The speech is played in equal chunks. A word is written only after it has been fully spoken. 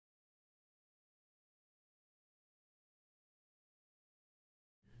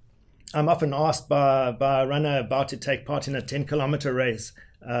I'm often asked by a runner about to take part in a 10-kilometer race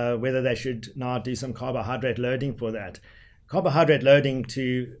whether they should now do some carbohydrate loading for that. Carbohydrate loading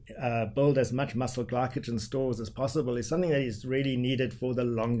to build as much muscle glycogen stores as possible is something that is really needed for the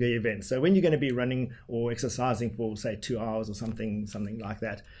longer events. So when you're going to be running or exercising for, say, 2 hours or something like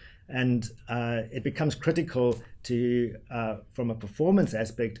that, and it becomes critical to, from a performance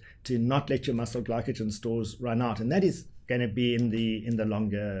aspect, to not let your muscle glycogen stores run out, and that is going to be in the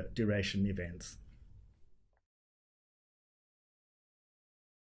longer duration events.